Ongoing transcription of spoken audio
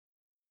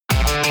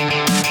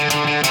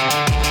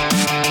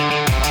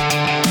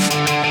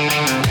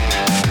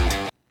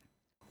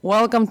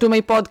Welcome to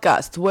my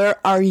podcast. Where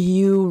are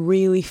you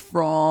really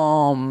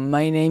from?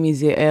 My name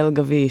is Yael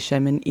Gavish.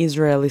 I'm an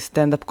Israeli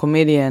stand-up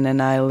comedian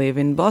and I live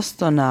in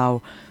Boston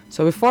now.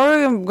 So before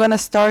I'm gonna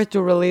start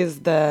to release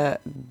the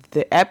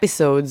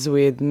episodes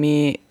with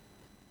me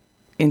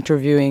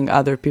interviewing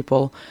other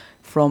people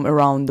from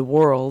around the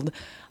world,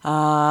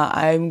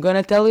 I'm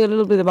gonna tell you a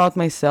little bit about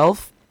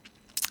myself.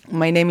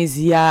 My name is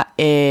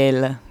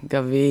Yael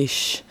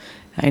Gavish.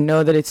 I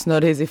know that it's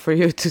not easy for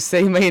you to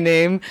say my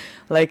name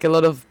like a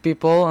lot of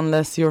people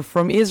unless you're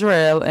from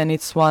Israel, and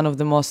it's one of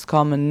the most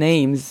common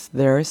names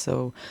there,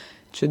 so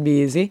it should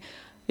be easy.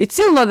 It's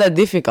still not that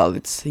difficult.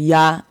 It's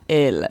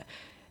Yael.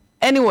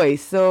 Anyway,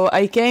 so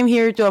I came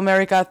here to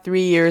America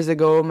 3 years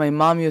ago. My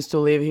mom used to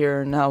live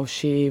here. Now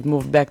she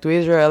moved back to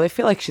Israel. I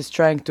feel like she's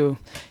trying to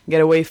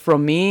get away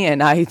from me,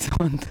 and I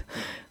don't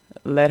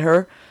let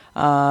her.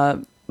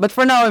 But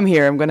for now, I'm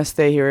here. I'm going to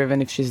stay here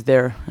even if she's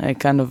there. I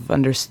kind of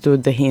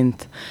understood the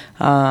hint.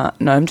 No,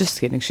 I'm just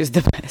kidding. She's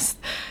the best.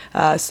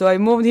 So I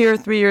moved here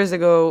 3 years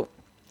ago.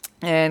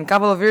 And a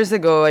couple of years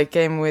ago, I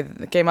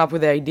came up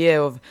with the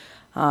idea of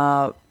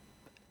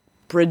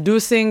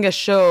producing a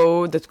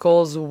show that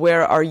calls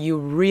Where Are You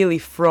Really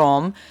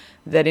From?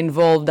 That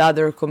involved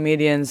other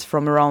comedians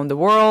from around the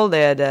world.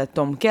 I had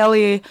Tom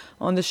Kelly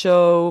on the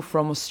show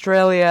from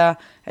Australia.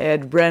 I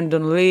had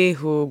Brandon Lee,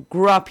 who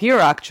grew up here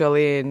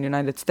actually in the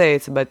United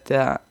States, but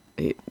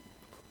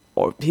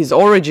his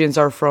origins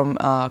are from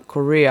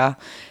Korea.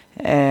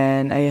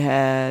 And I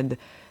had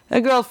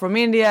a girl from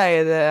India.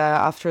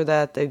 After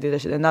that, I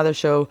did another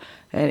show,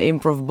 an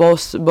improv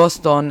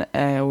Boston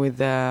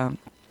with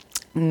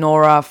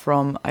Nora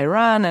from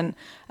Iran. And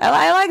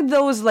I like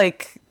those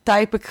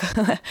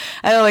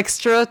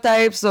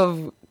stereotypes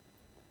of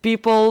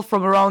people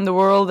from around the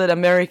world that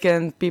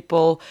American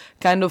people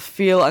kind of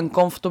feel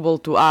uncomfortable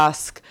to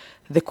ask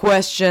the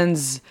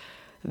questions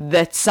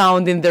that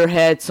sound in their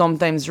head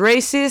sometimes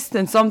racist,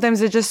 and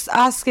sometimes they just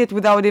ask it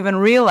without even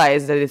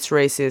realize that it's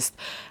racist.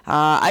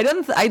 I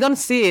don't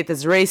see it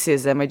as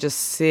racism. I just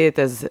see it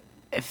as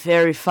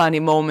very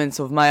funny moments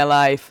of my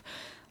life.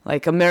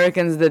 Like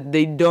Americans that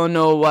they don't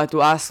know what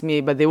to ask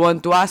me, but they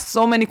want to ask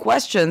so many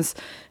questions.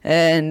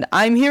 And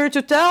I'm here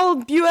to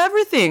tell you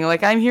everything.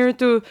 Like I'm here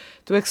to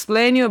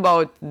explain you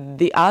about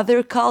the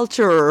other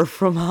culture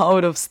from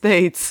out of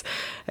states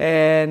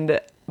and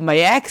my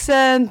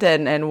accent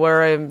and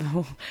where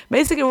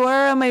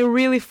where am I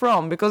really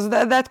from? Because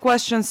that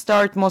question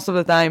starts most of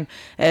the time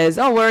as,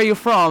 oh, where are you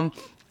from?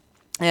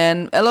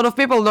 And a lot of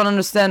people don't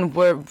understand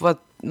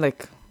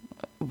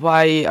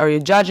why are you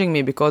judging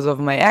me? Because of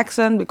my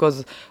accent,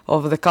 because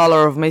of the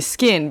color of my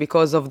skin,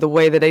 because of the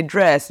way that I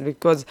dress,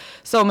 because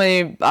so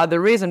many other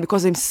reasons,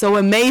 because I'm so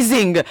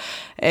amazing.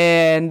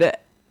 And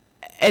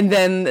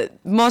then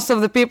most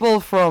of the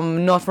people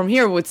not from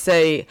here would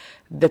say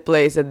the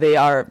place that they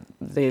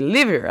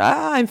live here.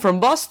 I'm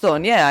from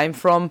Boston. Yeah, I'm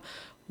from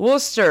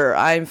Worcester.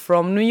 I'm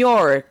from New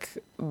York.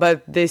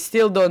 But they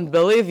still don't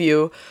believe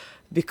you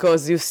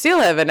because you still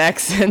have an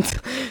accent.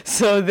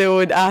 So they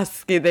would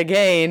ask it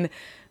again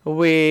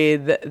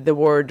with the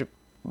word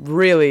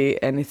really,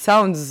 and it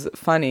sounds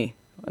funny.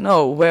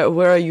 No,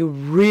 where are you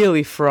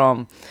really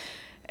from?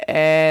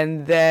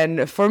 And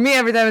then for me,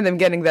 every time I'm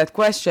getting that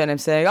question, I'm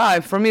saying,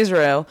 I'm from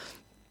Israel.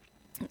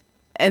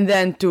 And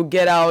then to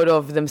get out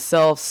of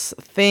themselves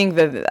think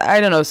that, I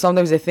don't know,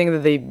 sometimes they think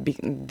that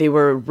they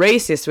were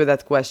racist with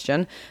that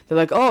question. They're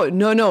like, oh,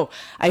 no,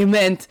 I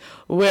meant,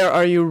 where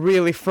are you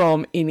really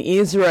from in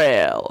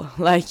Israel?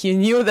 Like, you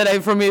knew that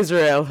I'm from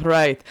Israel,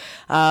 right?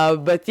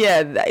 But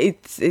yeah,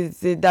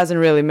 it doesn't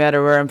really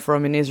matter where I'm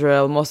from in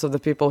Israel. Most of the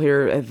people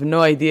here have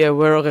no idea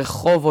where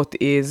Rehovot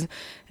is.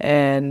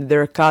 And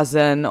their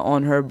cousin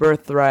on her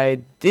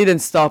birthright didn't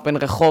stop in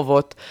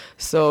Rehovot,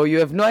 so you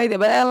have no idea.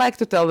 But I like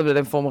to tell them that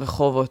I'm from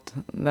Rehovot.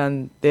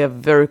 Then they have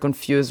very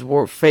confused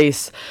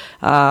face,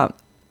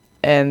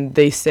 and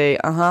they say,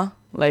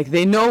 like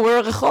they know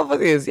where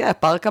Rehovot is. Yeah,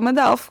 Park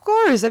Hamada, of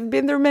course, I've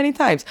been there many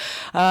times.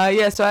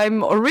 So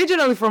I'm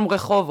originally from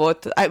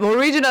Rehovot.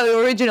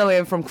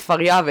 I'm from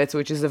Kfar Yavetz,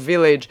 which is a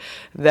village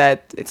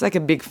that it's like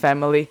a big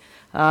family.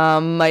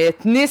 My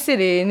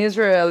ethnicity in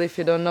Israel, if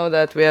you don't know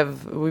that,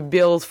 we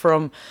built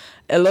from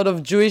a lot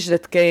of Jewish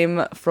that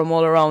came from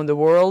all around the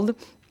world.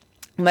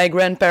 My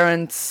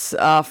grandparents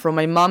from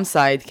my mom's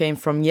side came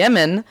from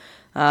Yemen.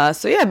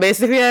 So yeah,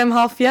 basically I'm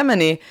half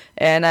Yemeni.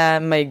 And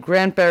my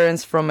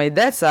grandparents from my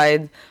dad's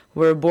side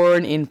were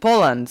born in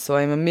Poland. So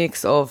I'm a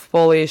mix of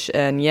Polish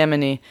and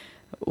Yemeni,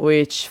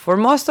 which for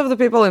most of the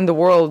people in the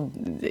world,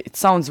 it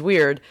sounds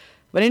weird.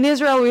 But in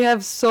Israel, we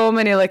have so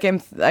many, like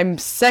I'm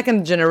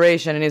second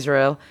generation in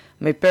Israel.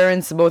 My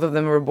parents, both of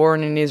them were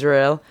born in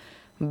Israel.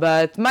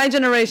 But my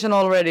generation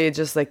already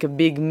just like a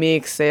big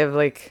mix. They have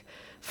like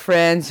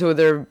friends who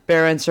their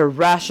parents are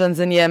Russians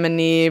and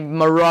Yemeni,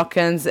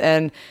 Moroccans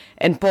and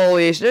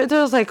Polish.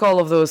 There's like all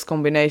of those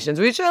combinations,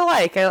 which I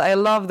like. I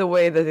love the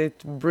way that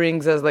it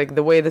brings us, like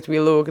the way that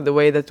we look, the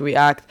way that we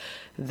act.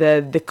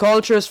 The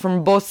cultures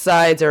from both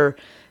sides are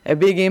a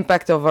big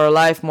impact of our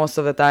life most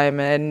of the time,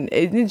 and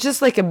it's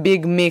just like a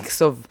big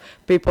mix of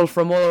people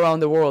from all around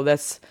the world.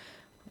 That's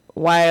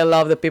why I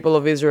love the people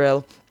of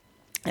Israel,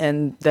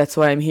 and that's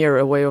why I'm here,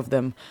 away of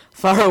them,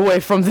 far away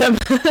from them.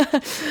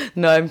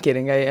 No, I'm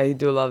kidding. I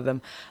do love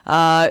them.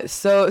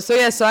 So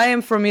I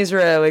am from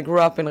Israel. I grew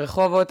up in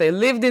Rehovot. I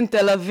lived in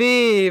Tel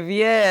Aviv,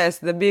 yes,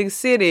 the big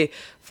city,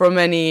 for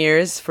many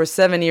years, for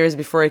 7 years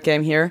before I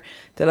came here.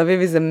 Tel Aviv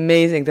is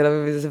amazing. Tel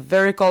Aviv is a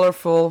very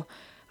colorful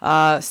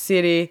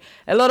city.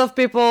 A lot of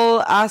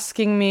people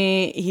asking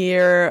me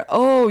here,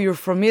 oh, you're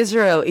from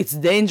Israel, it's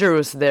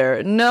dangerous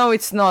there. No,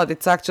 it's not.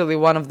 It's actually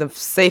one of the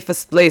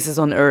safest places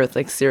on earth,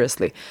 like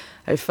seriously.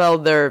 I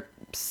felt there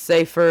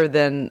safer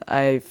than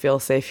I feel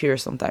safe here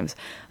sometimes.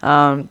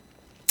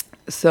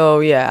 So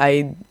yeah,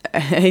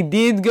 I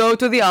did go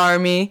to the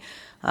army.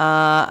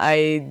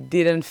 I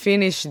didn't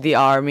finish the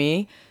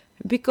army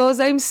because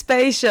I'm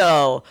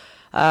special.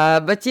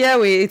 But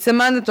yeah, it's a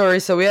mandatory,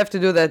 so we have to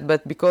do that.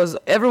 But because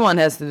everyone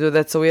has to do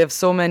that, so we have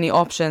so many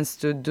options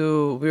to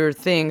do weird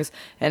things.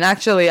 And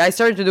actually, I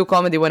started to do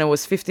comedy when I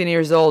was 15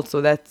 years old,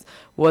 so that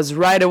was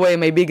right away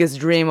my biggest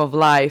dream of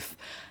life.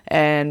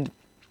 And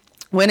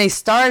when I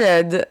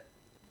started,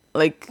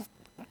 like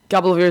a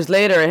couple of years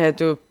later, I had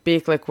to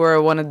pick like where I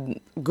want to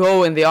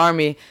go in the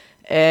army.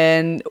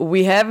 And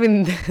we have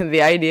in the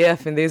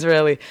IDF, in the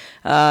Israeli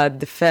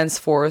Defense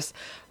Force,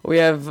 we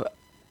have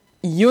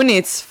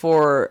units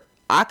for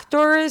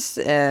actors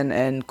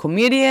and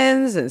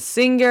comedians and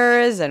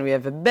singers, and we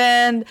have a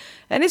band,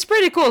 and it's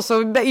pretty cool.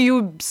 So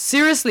you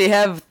seriously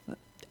have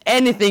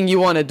anything you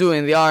want to do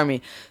in the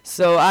army.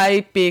 So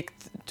I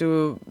picked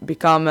to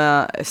become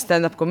a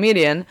stand-up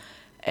comedian,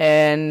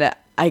 and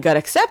I got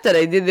accepted.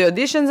 I did the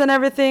auditions and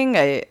everything.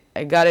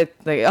 I got it.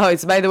 Like, oh,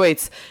 it's, by the way,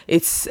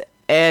 it's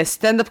a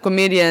stand-up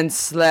comedian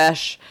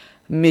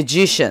 /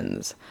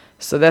 magicians.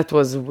 So that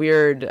was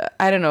weird.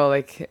 I don't know,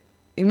 like,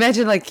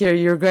 imagine like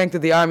you're going to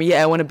the army.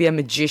 Yeah, I want to be a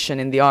magician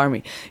in the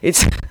army.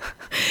 It's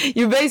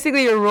you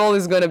basically, your role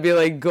is going to be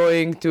like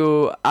going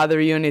to other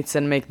units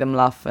and make them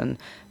laugh and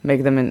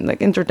make them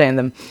like entertain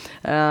them,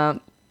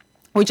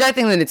 which I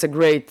think that it's a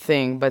great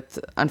thing. But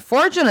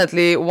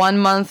unfortunately, 1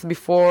 month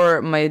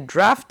before my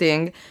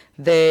drafting,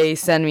 they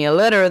sent me a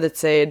letter that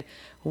said,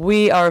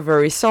 "We are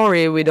very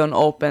sorry, we don't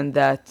open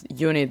that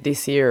unit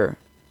this year."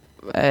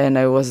 And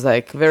I was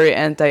like very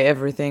anti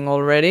everything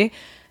already.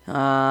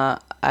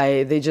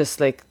 They just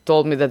like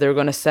told me that they're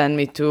gonna send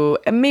me to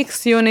a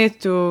mixed unit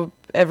to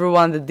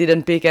everyone that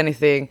didn't pick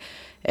anything,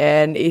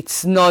 and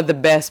it's not the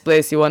best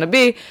place you want to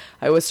be.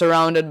 I was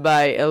surrounded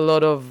by a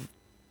lot of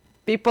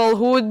people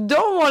who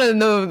don't want to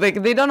know,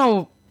 like they don't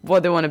know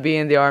what they want to be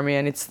in the army,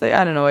 and it's like,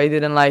 I don't know, I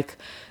didn't like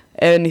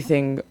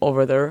anything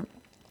over there.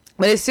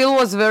 But it still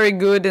was very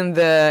good in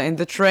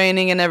the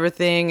training and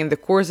everything, in the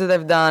course that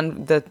I've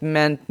done that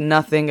meant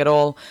nothing at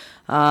all.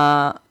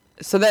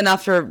 So then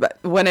after,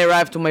 when I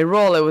arrived to my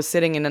role, I was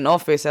sitting in an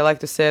office. I like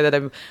to say that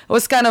I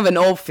was kind of an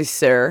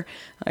officer.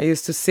 I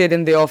used to sit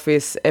in the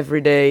office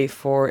every day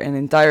for an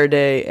entire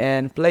day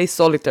and play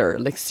solitaire.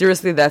 Like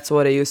seriously, that's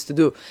what I used to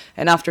do.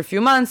 And after a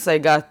few months, I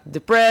got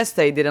depressed.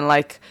 I didn't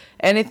like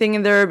anything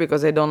in there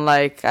because I don't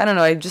like, I don't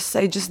know, I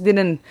just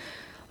didn't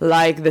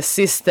like the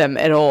system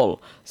at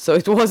all. So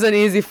it wasn't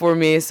easy for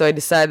me. So I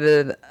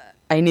decided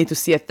I need to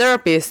see a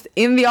therapist.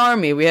 In the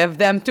army, we have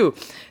them too.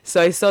 So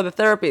I saw the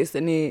therapist,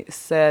 and he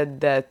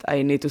said that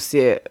I need to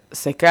see a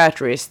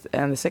psychiatrist.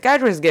 And the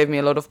psychiatrist gave me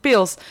a lot of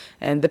pills,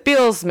 and the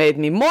pills made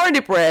me more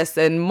depressed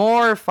and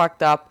more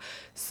fucked up.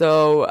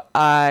 So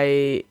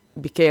I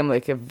became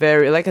like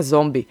a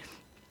zombie.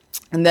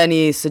 And then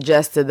he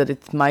suggested that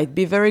it might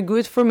be very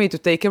good for me to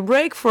take a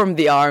break from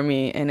the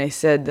army. And I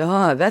said,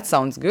 that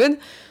sounds good.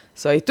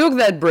 So I took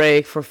that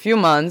break for a few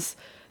months,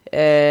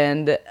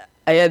 and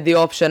I had the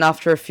option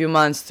after a few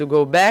months to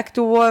go back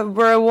to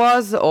where I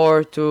was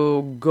or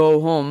to go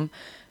home,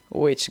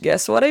 which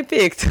guess what I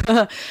picked?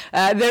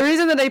 The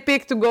reason that I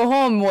picked to go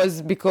home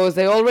was because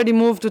I already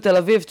moved to Tel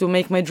Aviv to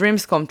make my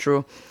dreams come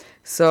true.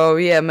 So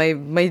yeah,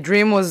 my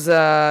dream was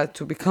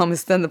to become a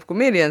stand-up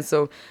comedian.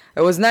 So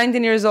I was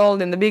 19 years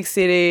old in the big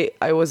city.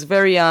 I was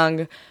very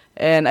young,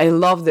 and I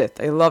loved it.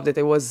 I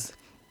was,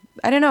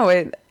 I don't know,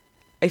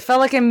 I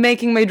felt like I'm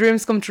making my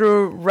dreams come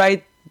true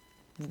right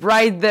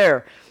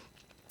there.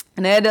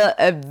 And I had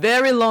a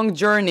very long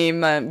journey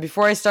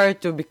before I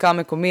started to become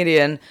a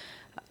comedian.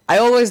 I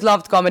always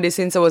loved comedy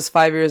since I was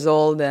 5 years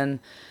old, and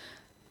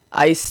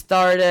I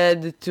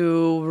started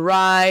to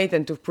write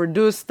and to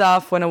produce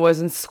stuff when I was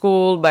in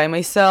school by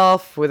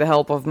myself with the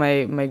help of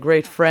my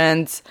great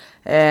friends.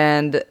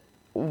 And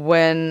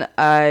when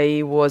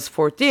I was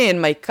 14,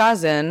 my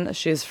cousin,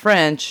 she's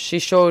French, she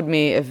showed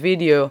me a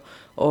video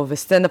of a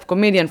stand-up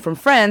comedian from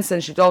France,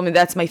 and she told me,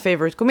 that's my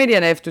favorite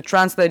comedian, I have to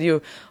translate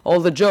you all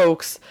the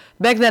jokes.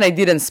 Back then I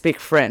didn't speak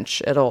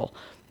French at all.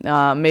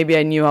 Maybe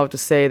I knew how to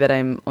say that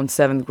I'm on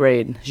 7th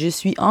grade. Je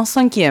suis en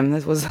 5e.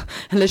 That was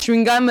le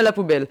chewing-gum et la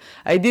poubelle.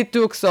 I did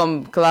took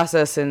some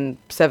classes in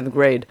 7th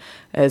grade,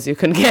 as you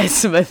can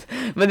guess, but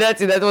that's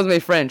it. That was my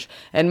French.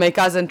 And my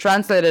cousin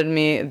translated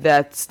me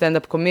that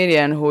stand-up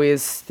comedian who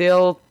is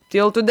still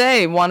till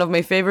today, one of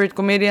my favorite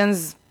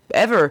comedians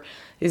ever.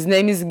 His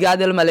name is Gad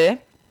Elmaleh.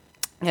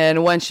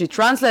 And when she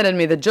translated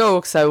me the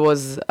jokes, I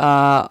was,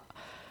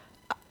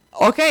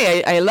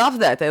 okay, I love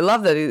that. I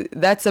love that.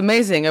 That's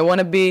amazing. I want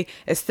to be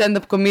a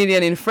stand-up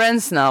comedian in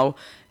France now.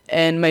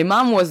 And my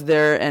mom was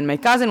there and my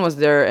cousin was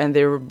there, and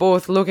they were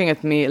both looking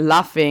at me,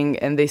 laughing,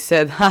 and they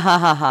said, ha ha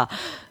ha ha,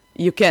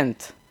 you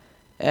can't.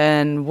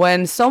 And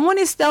when someone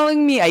is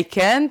telling me I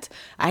can't,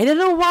 I don't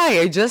know why.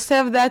 I just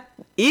have that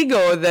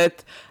ego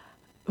that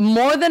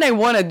more than I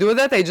want to do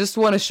that, I just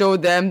want to show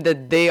them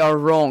that they are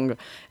wrong.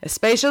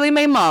 Especially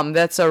my mom.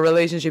 That's our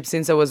relationship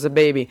since I was a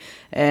baby.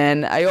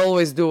 And I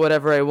always do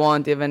whatever I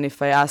want, even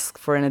if I ask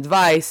for an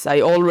advice.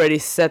 I already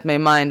set my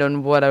mind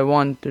on what I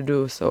want to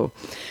do. So,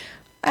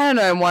 I don't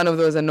know, I'm one of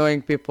those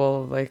annoying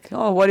people. Like,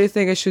 oh, what do you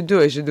think I should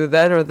do? I should do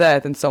that or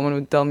that? And someone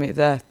would tell me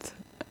that.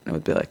 I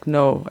would be like,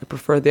 no, I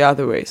prefer the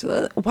other way.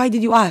 So why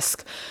did you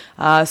ask?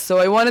 So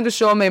I wanted to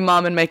show my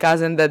mom and my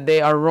cousin that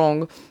they are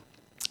wrong.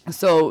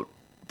 So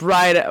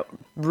right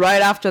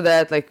after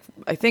that, like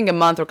I think a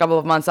month or a couple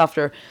of months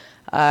after,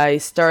 I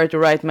started to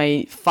write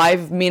my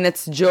 5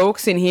 minutes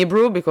jokes in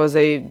Hebrew because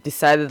I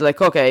decided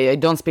like, okay, I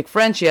don't speak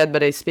French yet,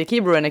 but I speak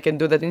Hebrew and I can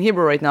do that in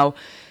Hebrew right now.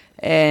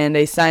 And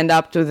I signed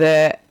up to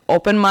the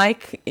open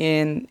mic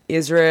in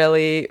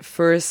Israeli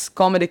first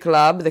comedy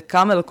club, the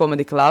Camel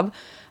Comedy Club.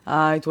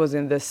 It was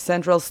in the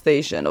central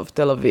station of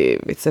Tel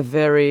Aviv. It's a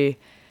very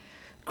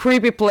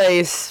creepy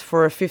place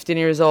for a 15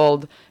 years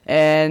old.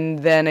 And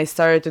then I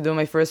started to do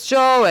my first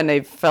show and I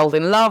fell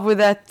in love with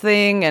that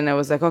thing. And I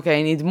was like, okay,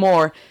 I need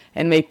more.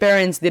 And my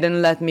parents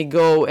didn't let me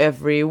go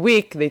every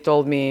week. They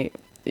told me,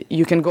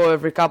 you can go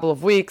every couple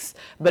of weeks,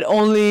 but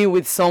only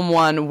with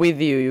someone with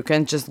you. You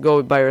can't just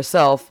go by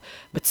yourself,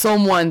 but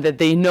someone that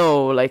they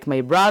know, like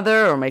my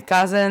brother or my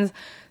cousins.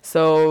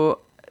 So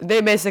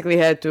they basically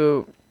had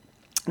to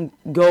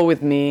go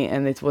with me,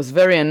 and it was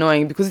very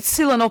annoying because it's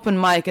still an open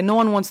mic and no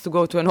one wants to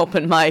go to an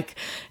open mic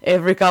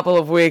every couple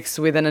of weeks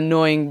with an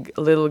annoying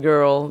little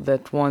girl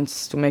that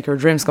wants to make her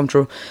dreams come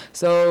true.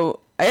 So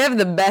I have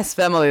the best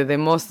family. They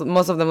most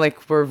of them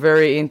like were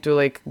very into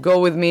like go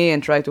with me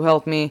and try to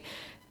help me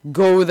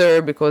go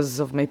there because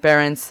of my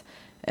parents.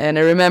 And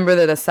I remember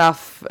that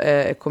Asaf,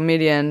 a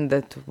comedian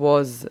that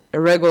was a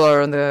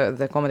regular on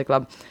the comedy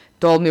club,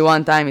 told me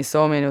one time, he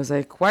saw me and he was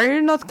like, why are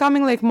you not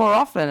coming like more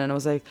often? And I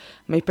was like,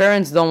 my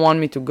parents don't want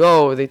me to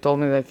go. They told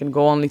me that I can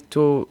go only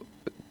two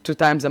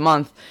times a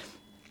month.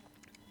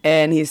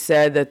 And he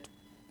said that,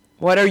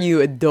 what are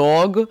you, a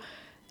dog?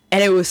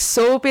 And I was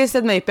so pissed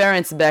at my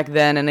parents back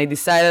then, and I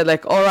decided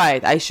like, all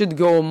right, I should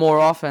go more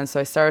often. So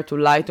I started to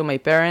lie to my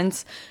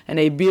parents, and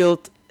I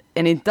built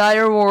an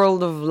entire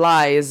world of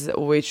lies,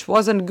 which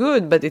wasn't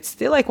good, but it's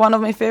still like one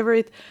of my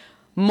favorite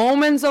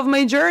moments of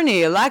my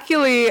journey.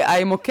 Luckily,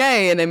 I'm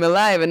okay and I'm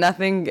alive and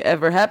nothing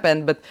ever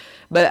happened, but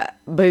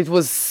it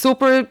was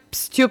super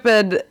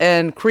stupid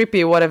and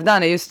creepy what I've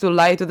done. I used to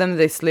lie to them.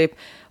 They sleep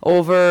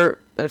over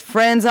at a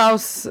friend's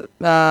house,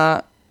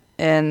 and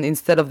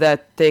instead of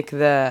that, take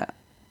the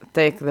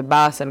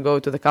bus and go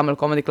to the Camel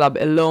Comedy Club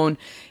alone.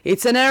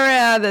 It's an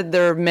area that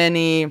there are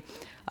many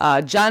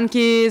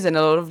junkies and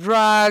a lot of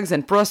drugs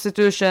and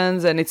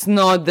prostitutions, and it's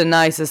not the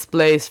nicest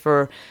place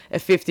for a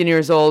 15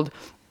 years old.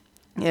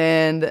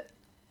 And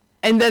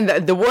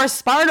then the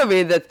worst part of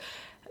it, that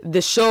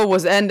the show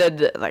was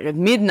ended like at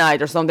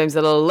midnight or sometimes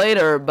a little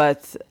later,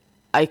 but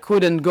I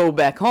couldn't go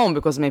back home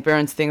because my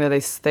parents think that I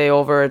stay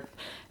over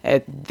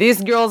at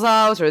this girl's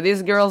house or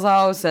this girl's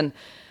house, and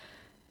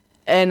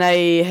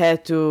I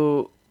had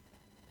to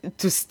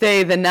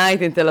stay the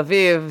night in Tel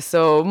Aviv.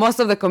 So most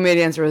of the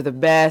comedians were the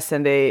best,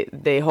 and they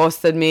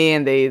hosted me,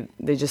 and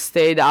they just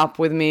stayed up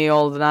with me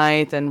all the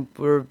night, and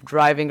we were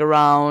driving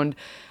around.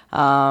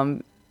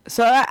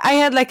 So I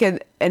had like an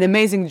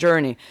amazing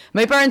journey.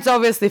 My parents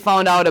obviously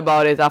found out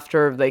about it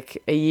after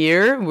like a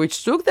year,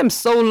 which took them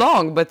so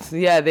long. But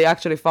yeah, they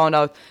actually found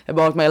out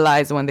about my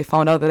lies when they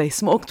found out that I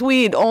smoked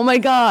weed. Oh my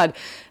God.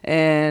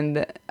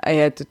 And I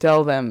had to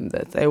tell them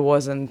that I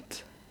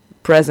wasn't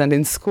present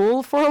in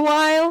school for a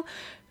while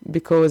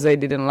because I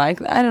didn't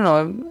like, I don't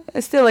know,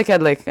 I still like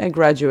had like, I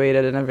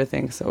graduated and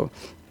everything. So,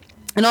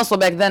 and also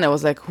back then I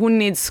was like, who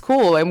needs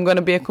school? I'm going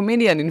to be a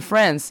comedian in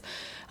France.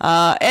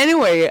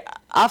 Anyway,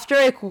 after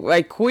I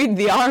quit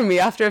the army,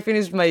 after I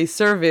finished my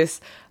service,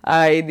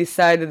 I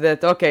decided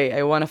that, okay,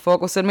 I want to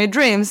focus on my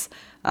dreams.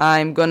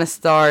 I'm going to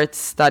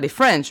study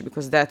French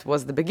because that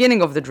was the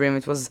beginning of the dream.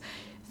 It was,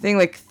 I think,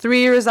 like 3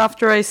 years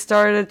after I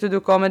started to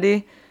do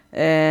comedy.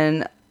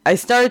 And I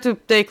started to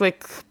take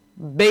like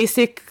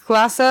basic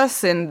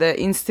classes in the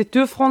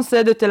Institut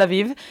Français de Tel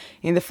Aviv,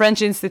 in the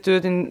French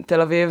Institute in Tel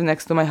Aviv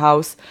next to my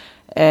house.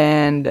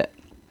 And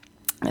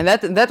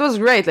that was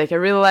great. Like, I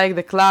really liked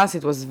the class.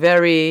 It was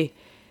very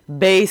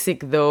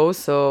basic though,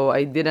 so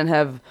I didn't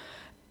have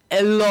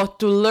a lot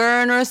to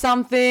learn or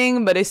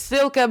something, but I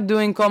still kept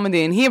doing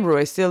comedy in Hebrew.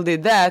 I still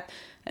did that.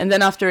 And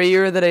then after a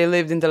year that I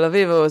lived in Tel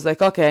Aviv, I was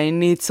like, okay, I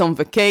need some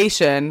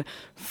vacation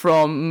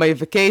from my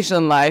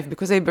vacation life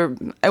because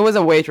I was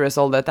a waitress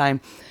all that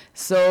time.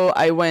 So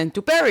I went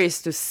to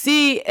Paris to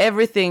see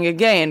everything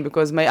again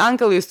because my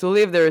uncle used to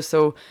live there.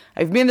 So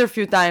I've been there a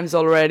few times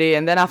already.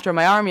 And then after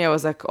my army, I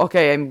was like,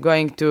 okay, I'm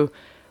going to,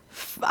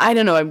 I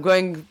don't know, I'm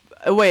going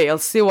away. I'll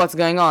see what's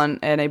going on.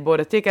 And I bought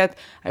a ticket.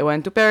 I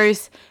went to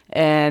Paris.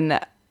 And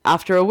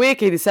after a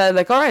week, I decided,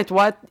 like, all right,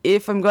 what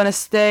if I'm going to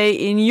stay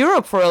in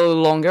Europe for a little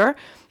longer?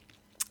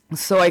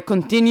 So I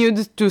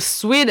continued to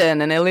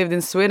Sweden, and I lived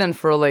in Sweden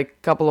for like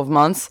a couple of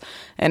months.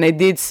 And I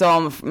did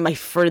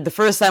for the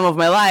first time of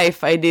my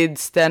life, I did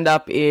stand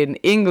up in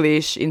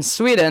English in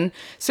Sweden.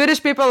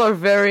 Swedish people are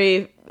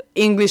very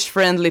English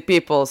friendly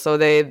people, so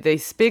they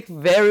speak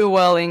very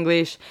well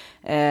English,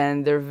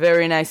 and they're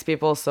very nice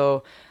people.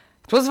 So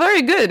it was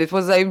very good.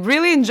 I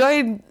really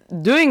enjoyed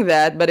doing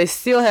that, but I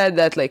still had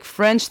that like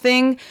French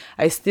thing.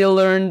 I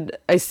learned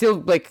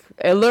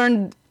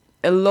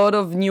a lot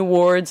of new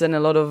words and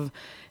a lot of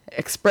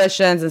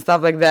expressions and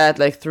stuff like that,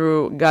 like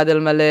through Gad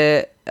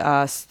Elmaleh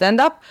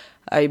stand-up.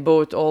 I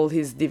bought all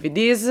his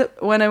DVDs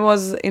when I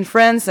was in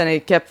France, and I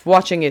kept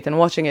watching it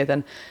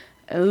and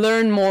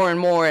learned more and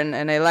more,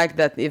 and I liked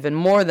that even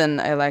more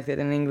than I liked it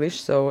in English,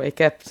 so I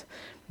kept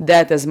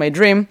that as my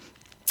dream.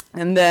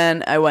 And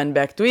then I went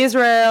back to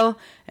Israel,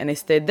 and I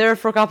stayed there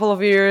for a couple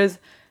of years,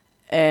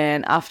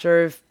 and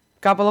after a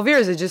couple of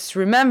years I just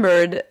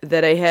remembered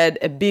that I had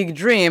a big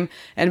dream.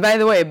 And by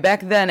the way,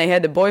 back then I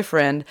had a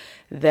boyfriend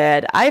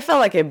that I felt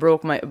like I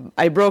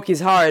broke his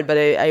heart, but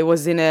I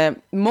was in a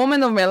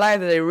moment of my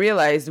life that I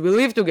realized we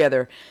lived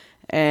together,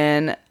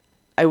 and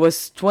I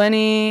was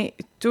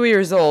 22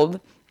 years old,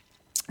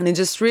 and I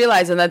just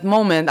realized in that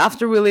moment,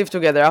 after we lived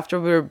together, after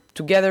we were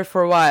together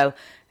for a while,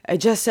 I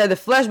just had a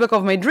flashback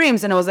of my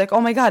dreams, and I was like,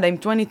 oh my God, I'm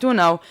 22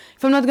 now.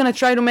 If I'm not going to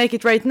try to make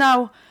it right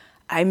now,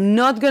 I'm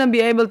not going to be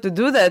able to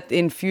do that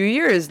in few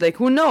years. Like,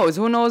 who knows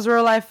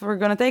where life are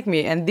going to take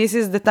me. And this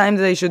is the time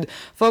that I should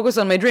focus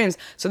on my dreams.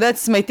 So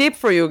that's my tip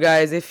for you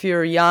guys. If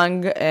you're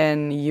young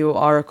and you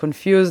are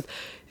confused,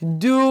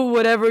 do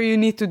whatever you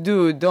need to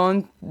do.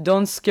 Don't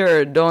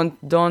scare.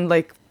 Don't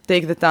like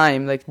take the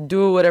time. Like,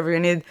 do whatever you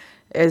need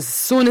as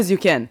soon as you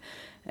can.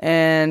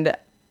 And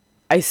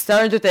I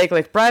started to take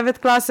like private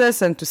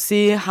classes and to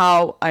see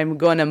how I'm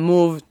going to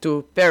move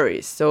to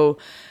Paris. So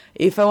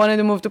if I wanted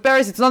to move to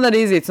Paris, it's not that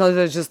easy. It's not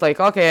just like,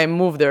 okay, I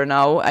moved there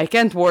now. I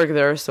can't work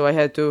there, so I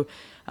had to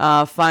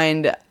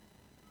find,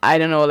 I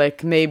don't know,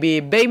 like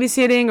maybe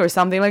babysitting or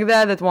something like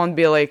that. That won't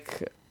be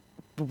like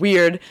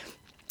weird.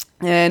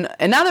 And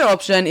another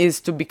option is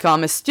to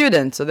become a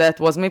student. So that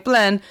was my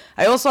plan.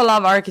 I also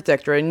love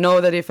architecture. I know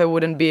that if I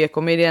wouldn't be a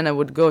comedian, I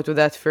would go to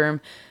that firm.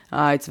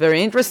 It's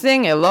very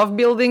interesting. I love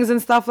buildings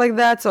and stuff like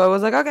that. So I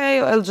was like, okay,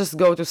 I'll just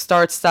go to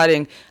start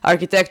studying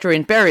architecture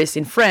in Paris,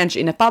 in French,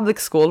 in a public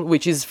school,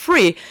 which is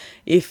free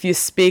if you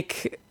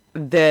speak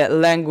the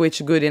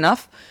language good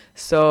enough.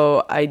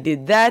 So I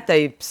did that.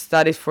 I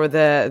studied for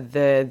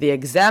the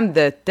exam,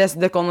 the Test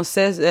de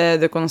Connaissance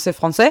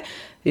Français.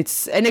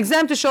 It's an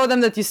exam to show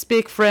them that you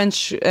speak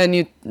French and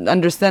you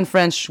understand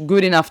French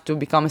good enough to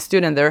become a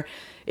student there.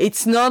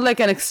 It's not like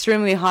an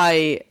extremely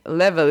high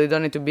level. You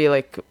don't need to be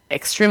like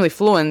extremely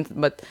fluent,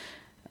 but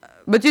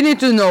you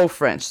need to know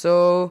French.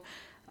 So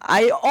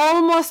I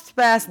almost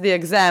passed the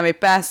exam. I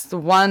passed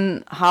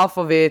one half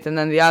of it, and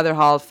then the other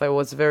half I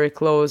was very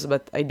close,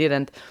 but I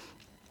didn't.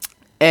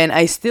 And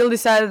I still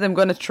decided I'm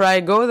gonna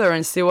go there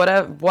and see what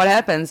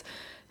happens.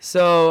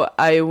 So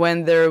I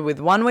went there with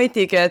one-way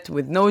ticket,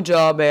 with no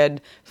job. I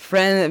had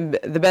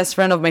the best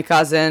friend of my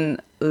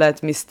cousin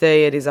let me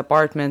stay at his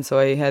apartment, so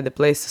I had a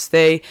place to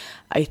stay.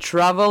 I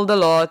traveled a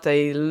lot.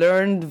 I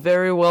learned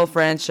very well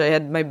French. I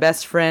had my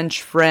best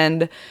French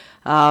friend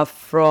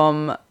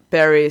from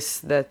Paris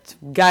that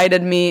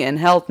guided me and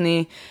helped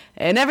me.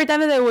 And every time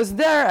that I was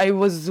there, I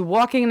was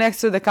walking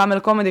next to the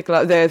Camel Comedy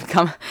Club, the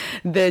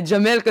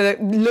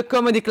Le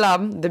Comedy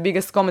Club, the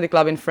biggest comedy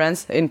club in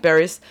France, in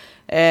Paris.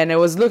 And I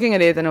was looking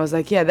at it, and I was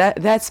like, yeah,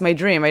 that's my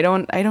dream. I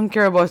don't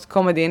care about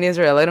comedy in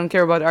Israel. I don't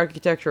care about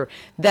architecture.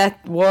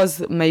 That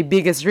was my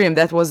biggest dream.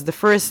 That was the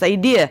first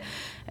idea.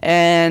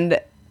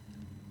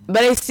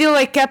 But I still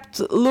like kept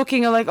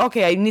looking like,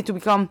 okay, I need to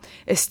become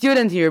a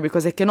student here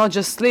because I cannot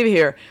just live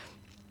here.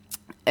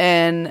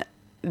 And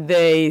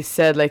they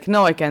said like,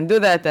 no, I can't do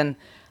that. And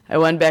I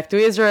went back to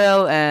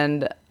Israel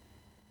and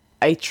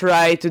I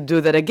tried to do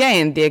that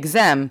again, the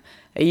exam.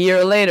 A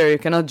year later, you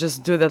cannot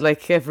just do that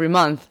like every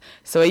month.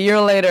 So a year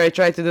later, I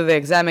tried to do the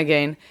exam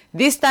again.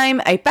 This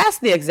time, I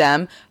passed the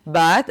exam,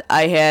 but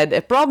I had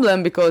a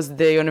problem because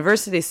the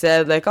university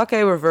said like,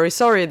 okay, we're very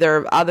sorry. There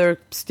are other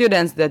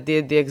students that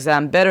did the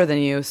exam better than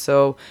you.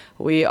 So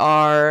we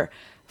are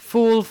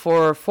full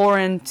for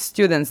foreign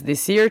students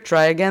this year.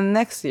 Try again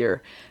next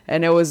year.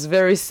 And I was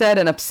very sad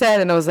and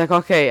upset. And I was like,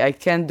 okay, I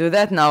can't do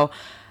that now.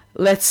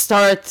 Let's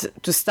start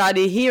to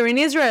study here in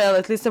Israel.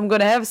 At least I'm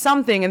going to have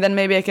something. And then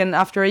maybe I can,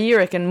 after a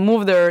year, I can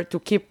move there to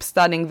keep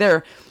studying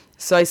there.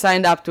 So I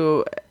signed up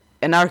to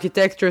an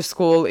architecture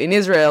school in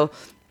Israel.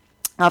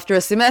 After a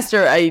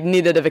semester, I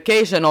needed a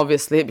vacation,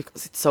 obviously,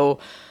 because it's so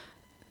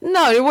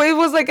No, it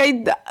was like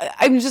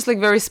I'm just like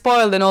very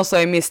spoiled, and also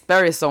I missed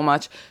Paris so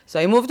much. So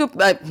I moved to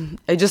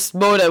I just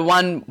bought a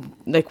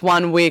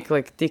 1 week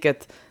like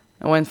ticket.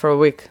 I went for a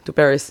week to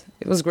Paris.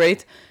 It was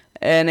great,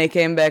 and I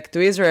came back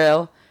to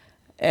Israel.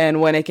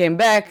 And when I came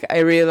back, I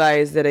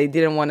realized that I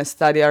didn't want to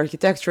study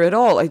architecture at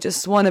all. I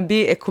just want to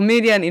be a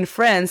comedian in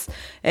France,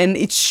 and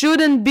it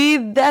shouldn't be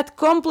that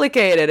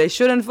complicated. I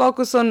shouldn't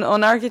focus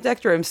on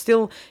architecture. I'm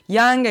still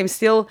young. I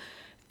still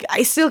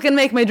can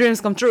make my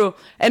dreams come true.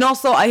 And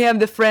also, I have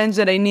the French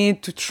that I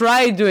need to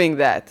try doing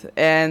that.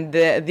 And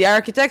the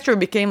architecture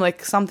became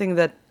like something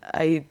that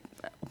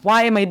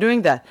why am I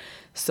doing that?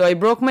 So I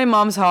broke my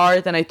mom's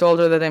heart, and I told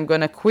her that I'm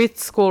going to quit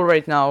school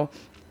right now.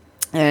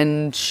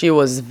 And she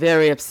was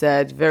very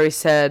upset, very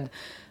sad,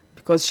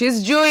 because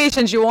she's Jewish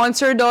and she wants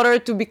her daughter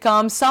to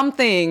become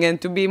something and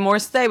to be more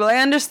stable. I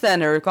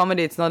understand her.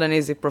 Comedy, it's not an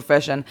easy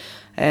profession.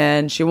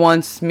 And she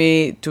wants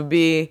me to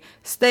be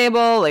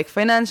stable, like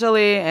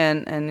financially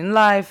and in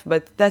life,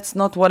 but that's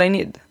not what I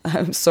need.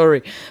 I'm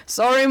sorry.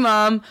 Sorry,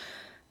 Mom.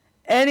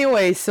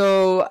 Anyway,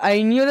 so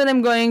I knew that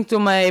I'm going to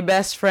my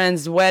best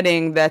friend's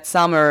wedding that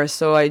summer,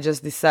 so I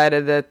just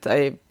decided that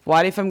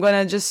what if I'm going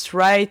to just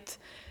write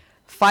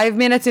 5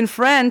 minutes in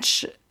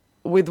French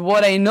with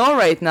what I know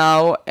right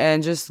now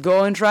and just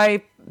go and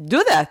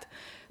do that.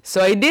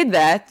 So I did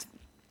that.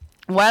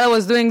 While I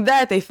was doing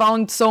that, I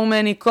found so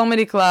many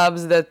comedy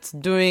clubs that's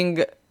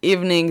doing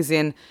evenings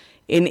in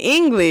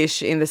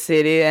English in the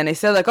city, and I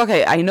said like,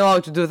 okay, I know how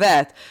to do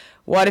that.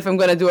 What if I'm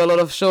going to do a lot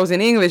of shows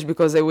in English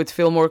because I would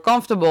feel more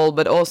comfortable,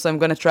 but also I'm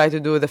going to try to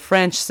do the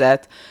French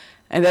set.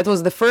 And that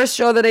was the first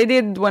show that I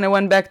did when I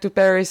went back to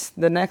Paris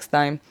the next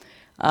time.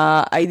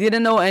 I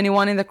didn't know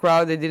anyone in the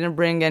crowd. I didn't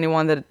bring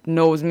anyone that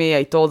knows me.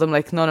 I told them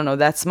like, no,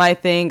 that's my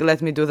thing.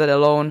 Let me do that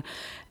alone.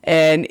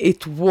 And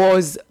it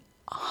was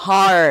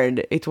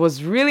hard. It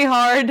was really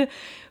hard,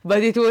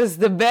 but it was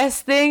the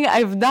best thing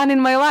I've done in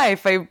my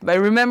life. I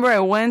remember I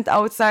went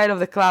outside of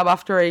the club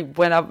after I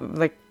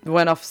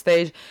went off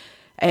stage,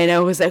 and I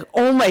was like,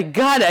 oh my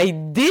God, I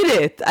did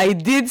it. I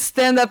did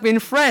stand up in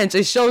French.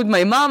 I showed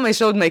my mom, I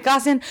showed my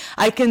cousin,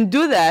 I can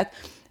do that.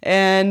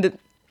 And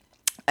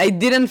I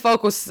didn't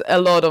focus a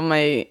lot on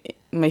my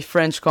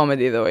French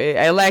comedy, though.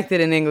 I liked it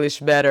in English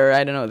better.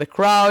 I don't know. The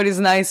crowd is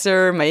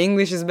nicer. My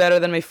English is better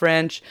than my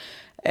French.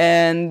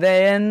 And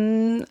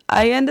then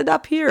I ended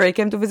up here. I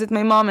came to visit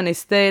my mom, and I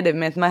stayed. I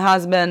met my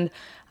husband.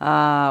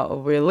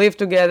 We live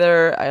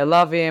together. I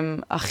love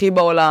him. Achi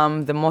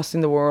ba'olam, the most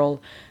in the world.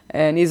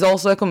 And he's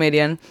also a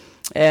comedian.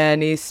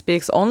 And he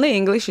speaks only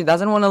English. He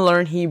doesn't want to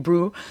learn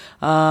Hebrew.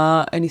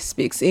 And he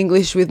speaks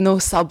English with no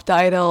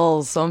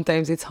subtitles.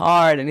 Sometimes it's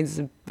hard, and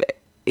it's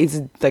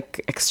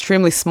like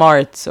extremely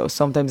smart, so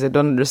sometimes I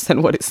don't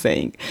understand what he's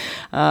saying.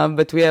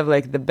 But we have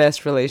like the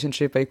best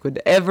relationship I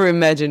could ever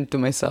imagine to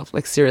myself,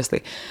 like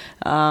seriously.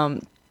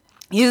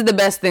 He's the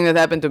best thing that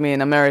happened to me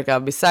in America,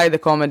 beside the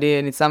comedy,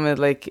 and it's something that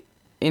like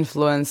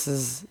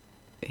influence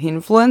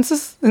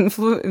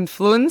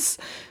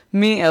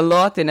me a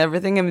lot in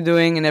everything I'm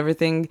doing and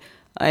everything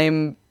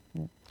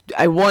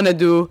I want to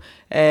do.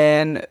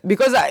 And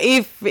because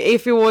if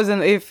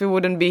it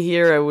wouldn't be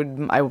here,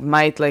 I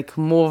might like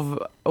move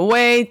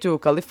away to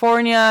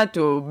California,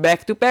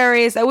 back to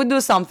Paris. I would do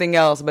something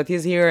else, but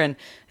he's here, and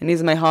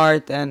he's my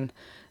heart, and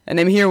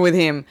I'm here with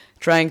him,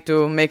 trying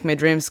to make my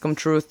dreams come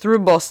true through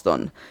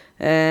Boston.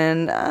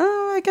 And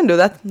I can do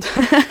that.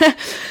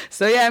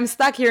 So yeah, I'm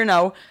stuck here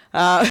now.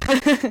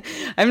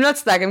 I'm not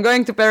stuck. I'm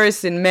going to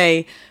Paris in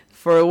May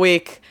for a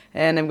week,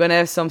 and I'm gonna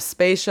have some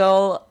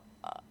special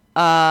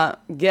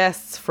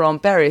guests from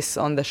Paris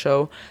on the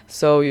show.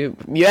 So you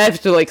have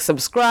to like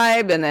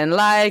subscribe and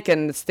like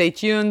and stay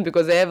tuned,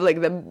 because I have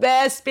like the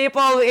best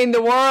people in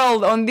the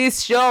world on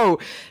this show.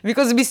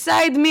 Because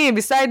beside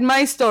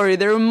my story,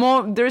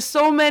 there's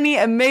so many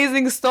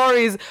amazing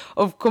stories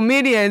of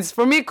comedians.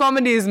 For me,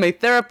 comedy is my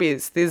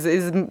therapist.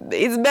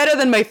 It's better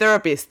than my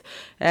therapist,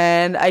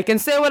 and I can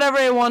say whatever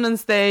I want on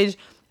stage.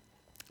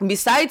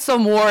 Besides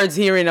some words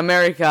here in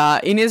America,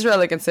 in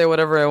Israel I can say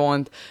whatever I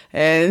want,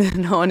 and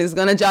no one is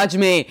gonna judge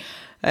me.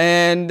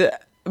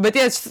 But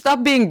yeah,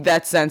 stop being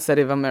that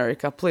sensitive,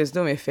 America. Please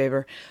do me a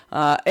favor.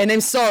 And I'm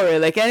sorry,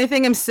 like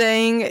anything I'm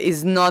saying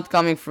is not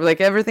coming from,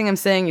 like everything I'm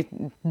saying is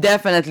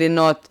definitely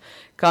not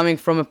coming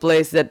from a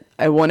place that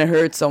I want to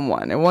hurt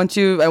someone. I want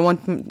to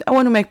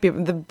make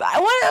people. I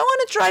want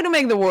to try to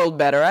make the world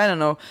better. I don't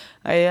know.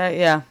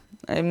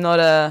 I'm not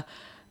a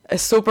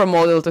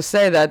supermodel to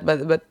say that,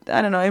 but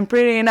I don't know, I'm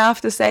pretty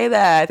enough to say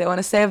that. I want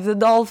to save the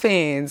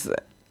dolphins.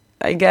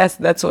 I guess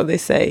that's what they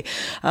say.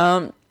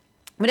 But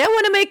I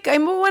want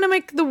to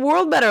make the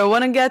world better. I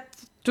want to get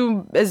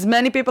to as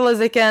many people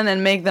as I can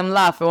and make them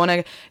laugh. I want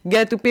to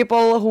get to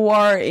people who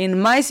are in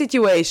my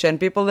situation,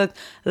 people that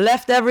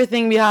left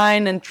everything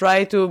behind and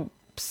try to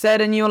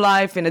set a new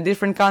life in a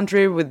different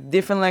country with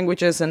different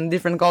languages and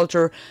different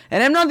culture,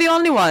 and I'm not the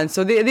only one.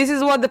 So this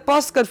is what the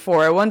postcard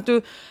for. I want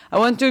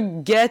to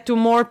get to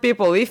more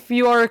people. If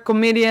you are a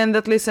comedian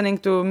that's listening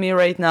to me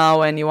right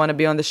now and you want to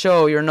be on the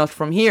show, you're not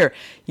from here.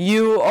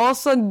 You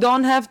also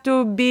don't have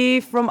to be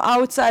from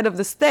outside of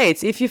the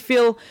States. If you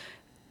feel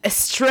a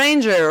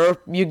stranger or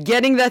you're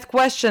getting that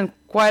question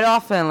quite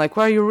often, like,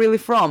 where are you really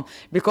from?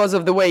 Because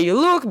of the way you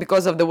look,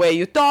 because of the way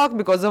you talk,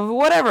 because of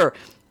whatever.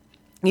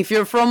 If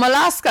you're from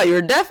Alaska,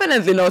 you're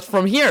definitely not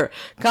from here.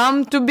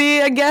 Come to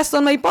be a guest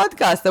on my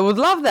podcast. I would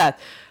love that.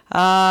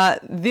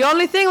 The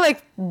only thing,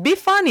 like, be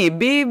funny,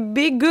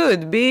 be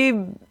good,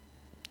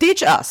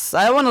 teach us.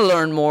 I want to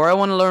learn more. I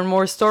want to learn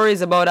more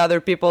stories about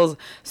other people's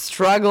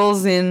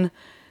struggles in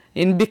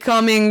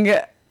becoming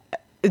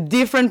a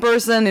different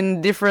person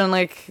in different,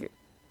 like,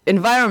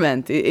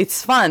 environment.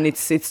 It's fun.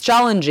 It's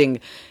challenging.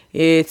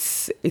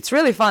 It's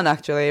really fun,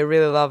 actually. I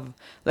really love.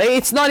 Like,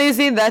 it's not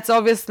easy, that's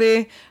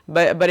obviously,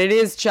 but it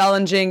is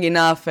challenging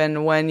enough.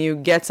 And when you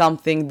get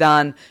something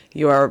done,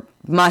 you are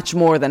much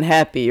more than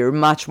happy. You're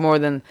much more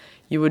than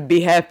you would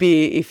be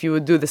happy if you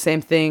would do the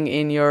same thing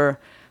in your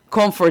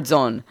comfort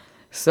zone.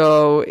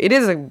 So it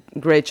is a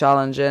great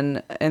challenge.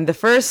 And the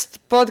first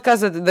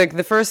podcast,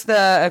 the first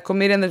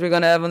comedian that we're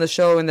gonna have on the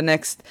show in the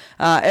next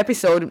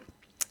episode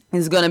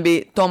is gonna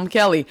be Tom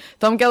Kelly.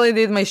 Tom Kelly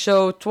did my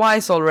show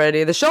twice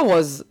already. The show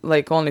was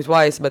like only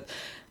twice, but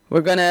we're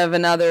gonna have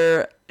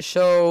another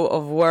show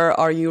of Where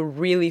Are You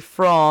Really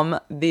From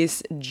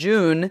this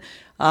June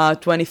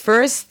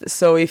 21st.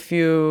 So if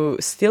you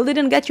still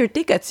didn't get your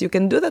tickets, you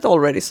can do that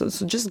already. So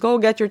just go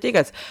get your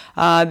tickets.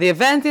 The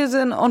event is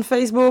on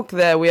Facebook.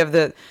 We have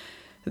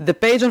the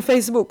page on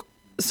Facebook.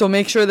 So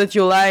make sure that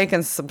you like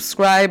and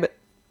subscribe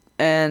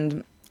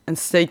and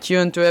stay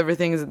tuned to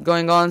everything that's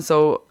going on.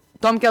 So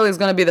Tom Kelly is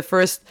going to be the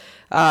first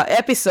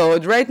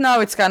episode. Right now,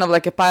 it's kind of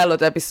like a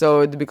pilot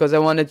episode because I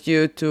wanted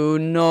you to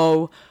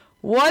know,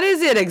 what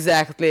is it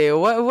exactly?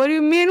 What do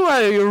you mean,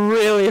 where are you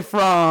really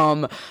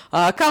from?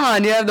 Come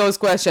on, you have those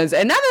questions.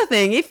 Another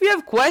thing, if you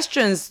have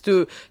questions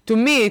to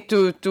me,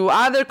 to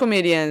other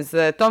comedians,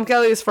 Tom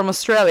Kelly is from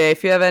Australia.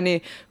 If you have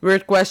any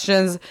weird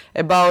questions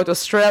about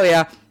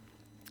Australia,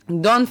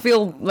 don't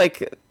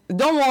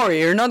worry,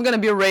 you're not going to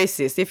be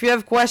racist. If you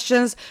have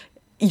questions,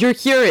 you're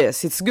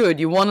curious. It's good.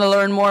 You want to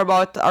learn more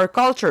about our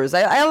cultures.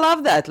 I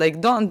love that.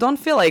 Like, don't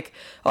feel like,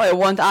 oh, I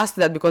won't ask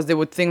that because they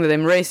would think that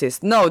I'm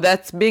racist. No,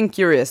 that's being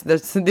curious.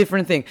 That's a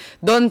different thing.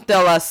 Don't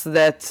tell us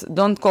that.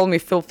 Don't call me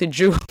filthy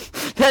Jew.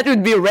 That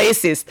would be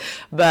racist.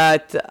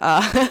 But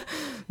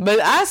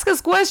ask us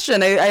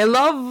question. I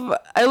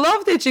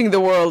love teaching the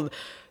world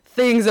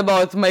things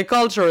about my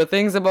culture,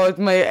 things about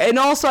and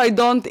also I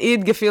don't eat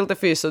gefilte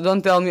fish, so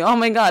don't tell me, oh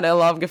my god, I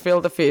love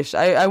gefilte fish.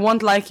 I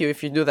won't like you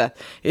if you do that.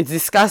 It's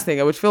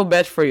disgusting. I would feel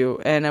bad for you,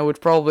 and I would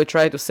probably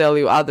try to sell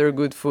you other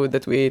good food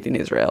that we eat in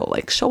Israel,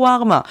 like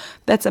shawarma.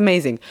 That's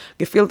amazing.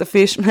 Gefilte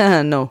fish,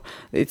 no.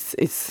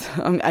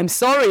 I'm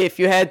sorry if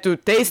you had to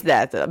taste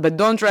that, but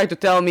don't try to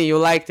tell me you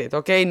liked it,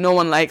 okay? No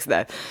one likes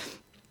that.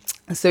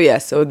 So yeah,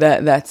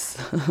 that's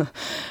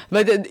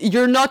but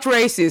you're not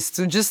racist,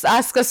 so just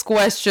ask us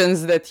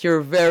questions that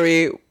you're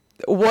very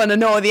want to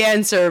know the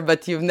answer,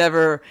 but you've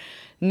never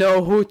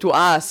know who to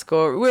ask.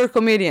 Or we're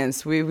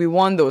comedians, we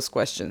want those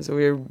questions,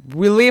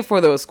 we live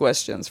for those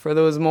questions, for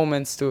those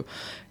moments to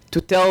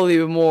tell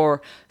you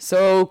more.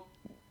 So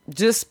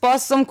just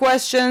post some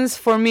questions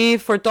for me,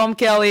 for Tom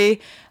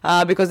Kelly,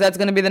 because that's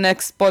going to be the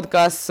next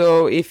podcast.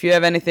 So if you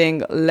have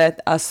anything,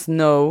 let us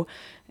know,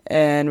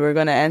 and we're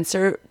going to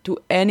answer to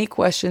any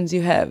questions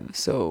you have.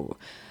 So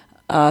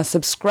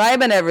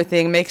subscribe and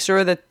everything. Make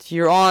sure that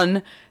you're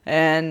on,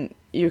 and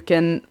you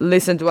can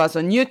listen to us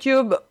on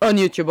YouTube, on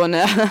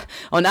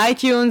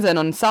iTunes and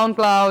on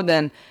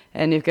SoundCloud,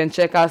 and you can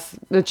check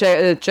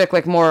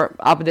like more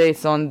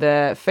updates on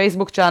the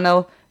Facebook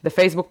channel, the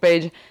Facebook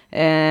page,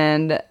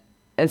 and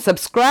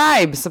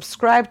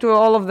subscribe to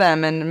all of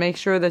them, and make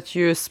sure that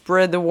you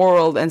spread the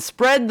world and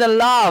spread the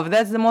love.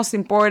 That's the most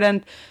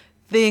important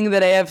thing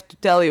that I have to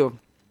tell you.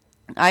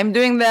 I'm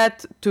doing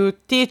that to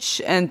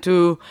teach and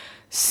to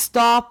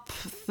stop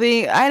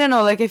I don't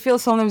know, like I feel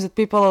sometimes that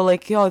people are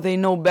like, oh, they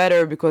know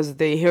better because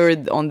they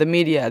heard on the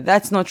media.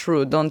 That's not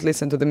true. Don't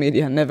listen to the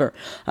media, never.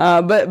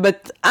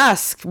 But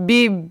ask,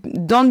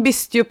 don't be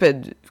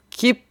stupid.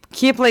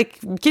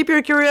 Keep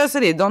your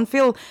curiosity. Don't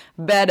feel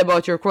bad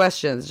about your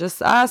questions.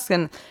 Just ask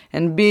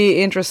and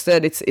be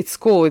interested. It's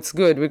cool. It's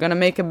good. We're gonna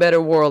make a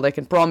better world. I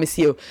can promise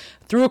you.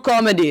 Through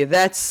comedy,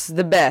 that's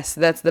the best.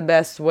 That's the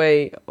best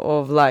way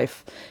of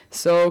life.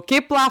 So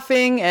keep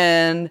laughing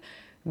and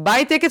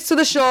buy tickets to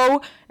the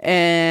show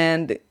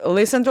and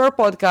listen to our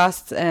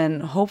podcasts.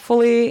 And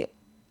hopefully,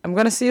 I'm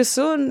gonna see you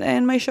soon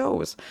in my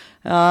shows.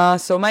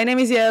 So my name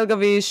is Yael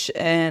Gavish,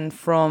 and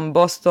from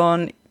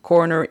Boston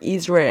Corner,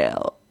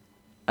 Israel.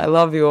 I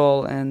love you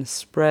all, and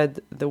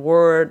spread the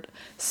word,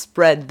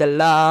 spread the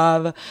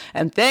love,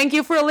 and thank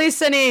you for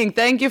listening.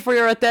 Thank you for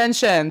your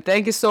attention.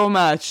 Thank you so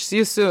much. See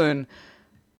you soon.